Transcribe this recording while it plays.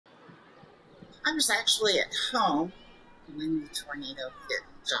I was actually at home when the tornado hit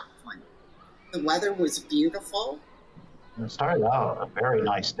Joplin. The weather was beautiful. It started out a very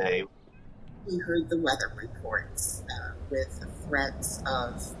nice day. We heard the weather reports with the threats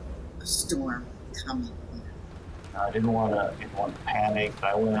of a storm coming in. I didn't want to panic.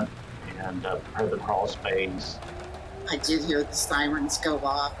 I went and prepared the crawl space. I did hear the sirens go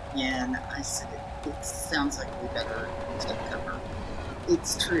off, and I said, it sounds like we better take cover.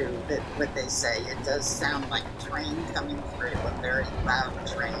 It's true that what they say, it does sound like a train coming through, a very loud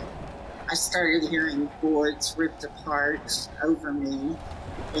train. I started hearing boards ripped apart over me,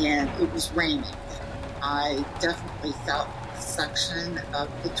 and it was raining. I definitely felt the suction of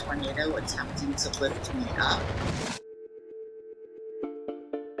the tornado attempting to lift me up.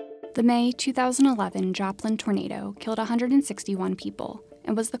 The May 2011 Joplin tornado killed 161 people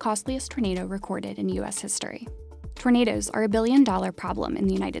and was the costliest tornado recorded in U.S. history. Tornadoes are a billion-dollar problem in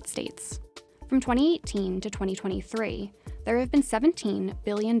the United States. From 2018 to 2023, there have been $17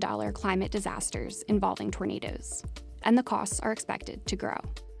 billion climate disasters involving tornadoes, and the costs are expected to grow.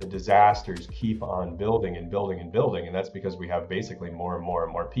 The disasters keep on building and building and building, and that's because we have basically more and more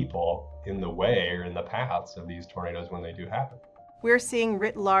and more people in the way or in the paths of these tornadoes when they do happen. We're seeing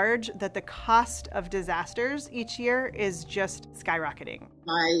writ large that the cost of disasters each year is just skyrocketing.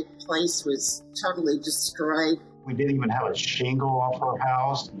 My place was totally destroyed. We didn't even have a shingle off our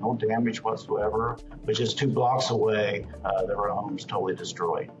house, no damage whatsoever. But just 2 blocks away, there were homes totally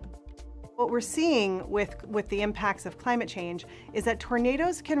destroyed. What we're seeing with the impacts of climate change is that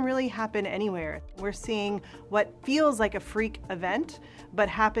tornadoes can really happen anywhere. We're seeing what feels like a freak event, but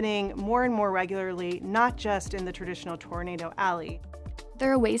happening more and more regularly, not just in the traditional tornado alley.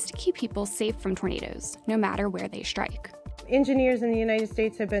 There are ways to keep people safe from tornadoes, no matter where they strike. Engineers in the United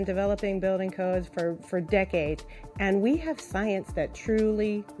States have been developing building codes for decades, and we have science that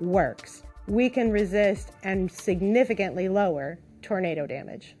truly works. We can resist and significantly lower tornado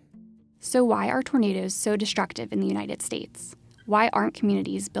damage. So why are tornadoes so destructive in the United States? Why aren't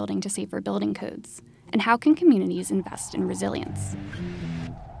communities building to safer building codes? And how can communities invest in resilience?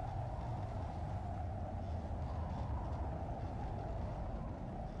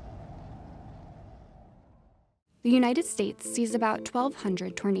 The United States sees about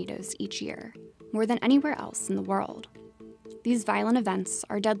 1,200 tornadoes each year, more than anywhere else in the world. These violent events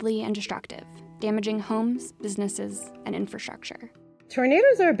are deadly and destructive, damaging homes, businesses, and infrastructure.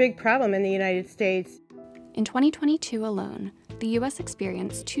 Tornadoes are a big problem in the United States. In 2022 alone, the U.S.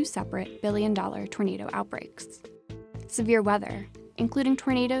 experienced 2 separate billion-dollar tornado outbreaks. Severe weather, including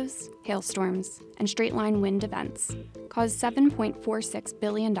tornadoes, hailstorms, and straight-line wind events, caused $7.46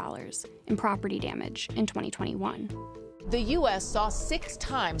 billion in property damage in 2021. The U.S. saw 6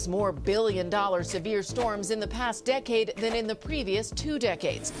 times more billion-dollar severe storms in the past decade than in the previous 2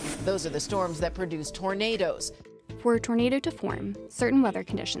 decades. Those are the storms that produce tornadoes. For a tornado to form, certain weather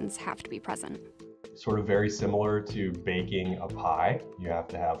conditions have to be present. Sort of very similar to baking a pie. You have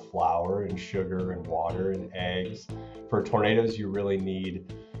to have flour and sugar and water and eggs. For tornadoes, you really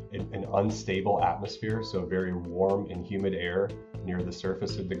need an unstable atmosphere, so very warm and humid air near the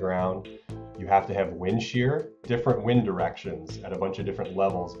surface of the ground. You have to have wind shear, different wind directions at a bunch of different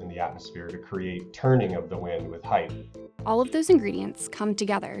levels in the atmosphere to create turning of the wind with height. All of those ingredients come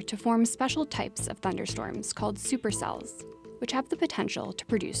together to form special types of thunderstorms called supercells, which have the potential to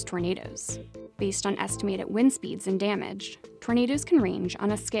produce tornadoes. Based on estimated wind speeds and damage, tornadoes can range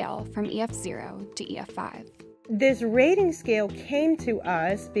on a scale from EF0 to EF5. This rating scale came to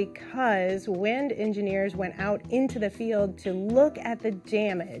us because wind engineers went out into the field to look at the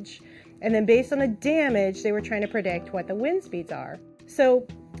damage. And then based on the damage, they were trying to predict what the wind speeds are. So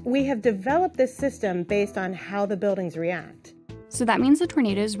we have developed this system based on how the buildings react. So that means the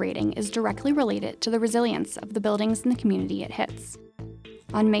tornado's rating is directly related to the resilience of the buildings in the community it hits.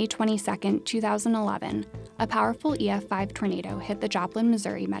 On May 22, 2011, a powerful EF5 tornado hit the Joplin,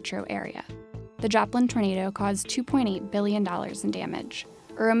 Missouri metro area. The Joplin tornado caused $2.8 billion in damage,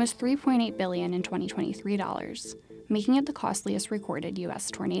 or almost $3.8 billion in 2023 dollars, making it the costliest recorded U.S.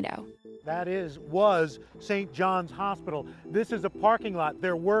 tornado. That was St. John's Hospital. This is a parking lot.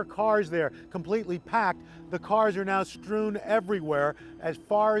 There were cars there, completely packed. The cars are now strewn everywhere. As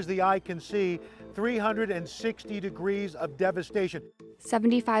far as the eye can see, 360 degrees of devastation.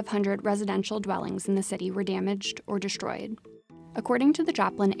 7,500 residential dwellings in the city were damaged or destroyed. According to the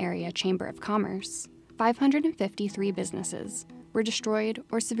Joplin Area Chamber of Commerce, 553 businesses were destroyed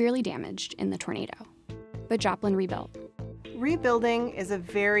or severely damaged in the tornado. But Joplin rebuilt. Rebuilding is a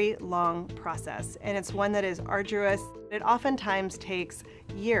very long process, and it's one that is arduous. It oftentimes takes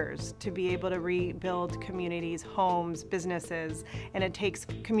years to be able to rebuild communities, homes, businesses, and it takes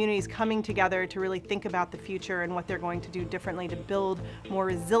communities coming together to really think about the future and what they're going to do differently to build more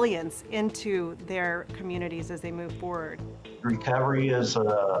resilience into their communities as they move forward. Recovery is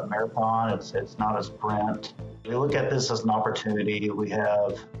a marathon, it's not a sprint. We look at this as an opportunity. We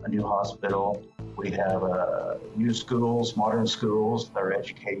have a new hospital. We have new schools, modern schools that are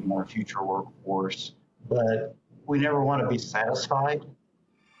educating our future workforce. But we never want to be satisfied.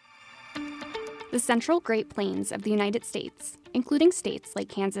 The central Great Plains of the United States, including states like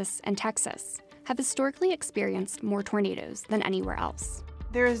Kansas and Texas, have historically experienced more tornadoes than anywhere else.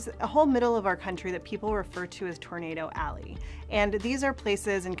 There's a whole middle of our country that people refer to as Tornado Alley. And these are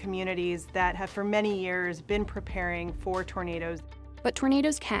places and communities that have for many years been preparing for tornadoes. But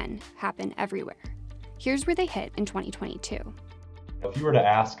tornadoes can happen everywhere. Here's where they hit in 2022. If you were to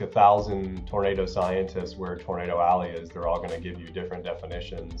ask 1,000 tornado scientists where Tornado Alley is, they're all going to give you different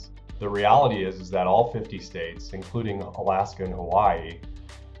definitions. The reality is that all 50 states, including Alaska and Hawaii,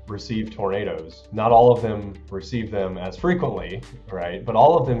 receive tornadoes. Not all of them receive them as frequently, right? But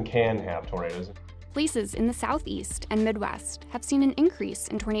all of them can have tornadoes. Places in the Southeast and Midwest have seen an increase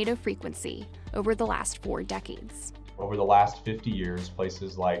in tornado frequency over the last 4 decades. Over the last 50 years,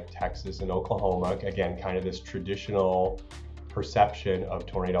 places like Texas and Oklahoma, again, kind of this traditional perception of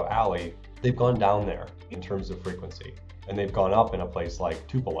Tornado Alley, they've gone down there in terms of frequency. And they've gone up in a place like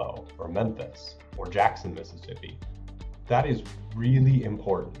Tupelo or Memphis or Jackson, Mississippi. That is really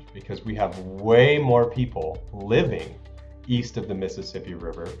important because we have way more people living east of the Mississippi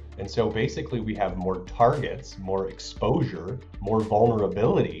River. And so basically we have more targets, more exposure, more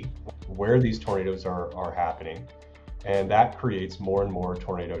vulnerability where these tornadoes are happening. And that creates more and more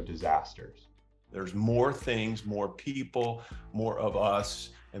tornado disasters. There's more things, more people, more of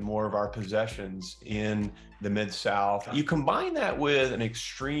us, and more of our possessions in the Mid-South. You combine that with an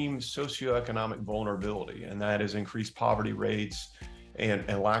extreme socioeconomic vulnerability, and that is increased poverty rates and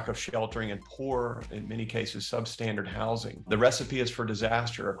lack of sheltering and poor, in many cases, substandard housing. The recipe is for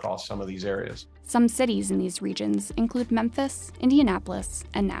disaster across some of these areas. Some cities in these regions include Memphis, Indianapolis,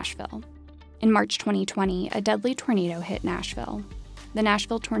 and Nashville. In March 2020, a deadly tornado hit Nashville. The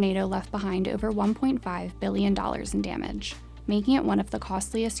Nashville tornado left behind over $1.5 billion in damage, making it one of the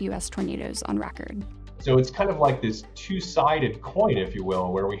costliest U.S. tornadoes on record. So it's kind of like this two-sided coin, if you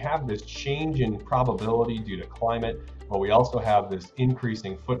will, where we have this change in probability due to climate, but we also have this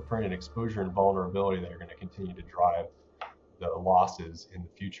increasing footprint and exposure and vulnerability that are going to continue to drive the losses in the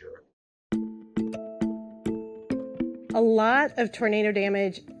future. A lot of tornado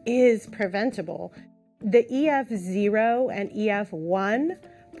damage is preventable. The EF0 and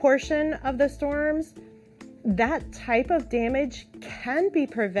EF1 portion of the storms, that type of damage can be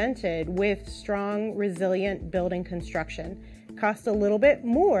prevented with strong, resilient building construction. Costs a little bit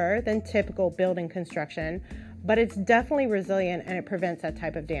more than typical building construction, but it's definitely resilient and it prevents that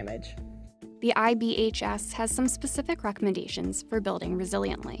type of damage. The IBHS has some specific recommendations for building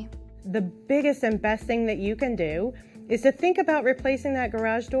resiliently. The biggest and best thing that you can do is to think about replacing that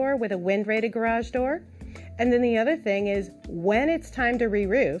garage door with a wind-rated garage door. And then the other thing is, when it's time to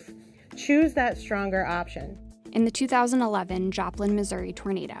re-roof, choose that stronger option. In the 2011 Joplin, Missouri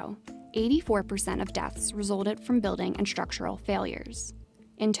tornado, 84% of deaths resulted from building and structural failures.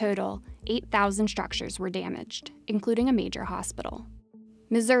 In total, 8,000 structures were damaged, including a major hospital.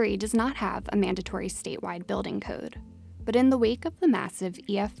 Missouri does not have a mandatory statewide building code, but in the wake of the massive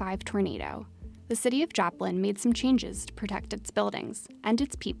EF5 tornado, the city of Joplin made some changes to protect its buildings and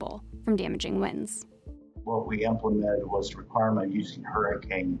its people from damaging winds. What we implemented was the requirement of using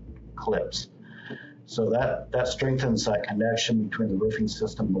hurricane clips. So that strengthens that connection between the roofing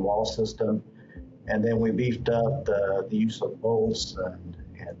system and the wall system. And then we beefed up the use of bolts and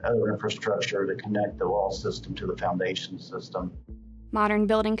other infrastructure to connect the wall system to the foundation system. Modern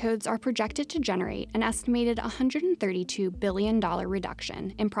building codes are projected to generate an estimated $132 billion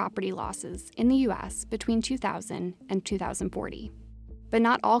reduction in property losses in the U.S. between 2000 and 2040. But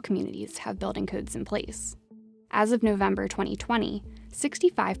not all communities have building codes in place. As of November 2020,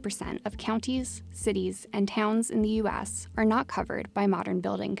 65% of counties, cities, and towns in the U.S. are not covered by modern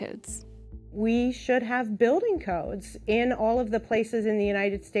building codes. We should have building codes in all of the places in the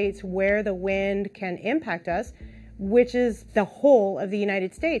United States where the wind can impact us, which is the whole of the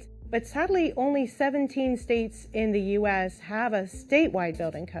United States. But sadly, only 17 states in the U.S. have a statewide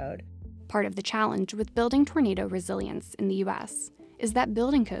building code. Part of the challenge with building tornado resilience in the U.S. is that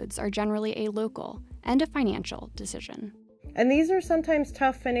building codes are generally a local and a financial decision. And these are sometimes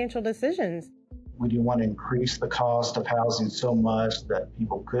tough financial decisions. We didn't want to increase the cost of housing so much that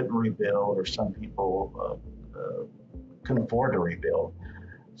people couldn't rebuild, or some people couldn't afford to rebuild.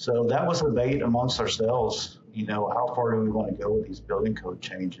 So that was a debate amongst ourselves. How far do we want to go with these building code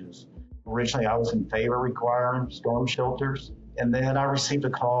changes? Originally, I was in favor of requiring storm shelters. And then I received a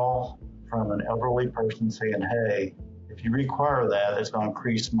call from an elderly person saying, hey, if you require that, it's going to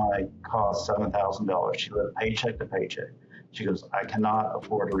increase my cost $7,000. She lived paycheck to paycheck. She goes, I cannot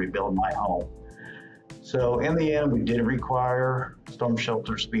afford to rebuild my home. So in the end, we did require storm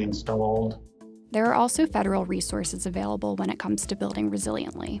shelters to be installed. There are also federal resources available when it comes to building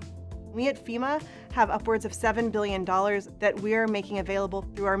resiliently. We at FEMA have upwards of $7 billion that we're making available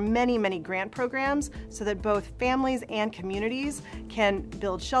through our many, many grant programs so that both families and communities can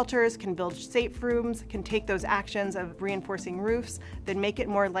build shelters, can build safe rooms, can take those actions of reinforcing roofs that make it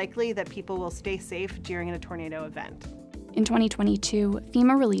more likely that people will stay safe during a tornado event. In 2022,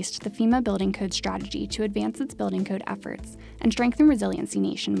 FEMA released the FEMA Building Code Strategy to advance its building code efforts and strengthen resiliency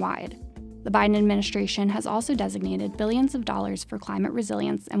nationwide. The Biden administration has also designated billions of dollars for climate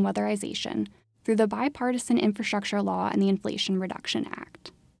resilience and weatherization through the Bipartisan Infrastructure Law and the Inflation Reduction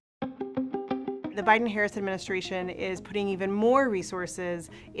Act. The Biden-Harris administration is putting even more resources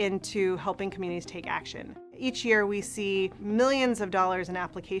into helping communities take action. Each year we see millions of dollars in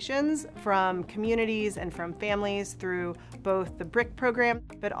applications from communities and from families through both the BRIC program,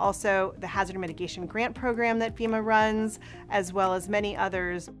 but also the Hazard Mitigation Grant Program that FEMA runs, as well as many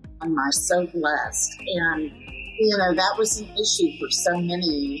others. I'm so blessed. And, that was an issue for so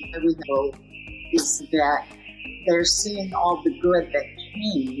many, we hope, is that they're seeing all the good that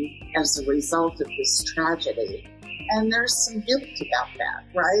came as a result of this tragedy. And there's some guilt about that,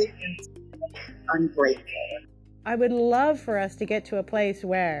 right? And I'm grateful. I would love for us to get to a place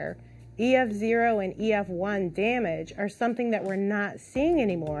where EF0 and EF1 damage are something that we're not seeing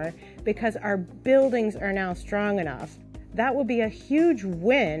anymore because our buildings are now strong enough. That will be a huge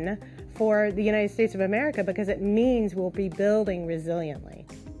win for the United States of America because it means we'll be building resiliently.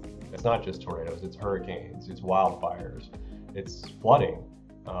 It's not just tornadoes, it's hurricanes, it's wildfires, it's flooding.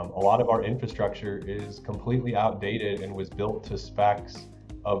 A lot of our infrastructure is completely outdated and was built to specs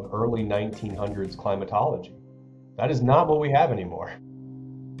of early 1900s climatology. That is not what we have anymore.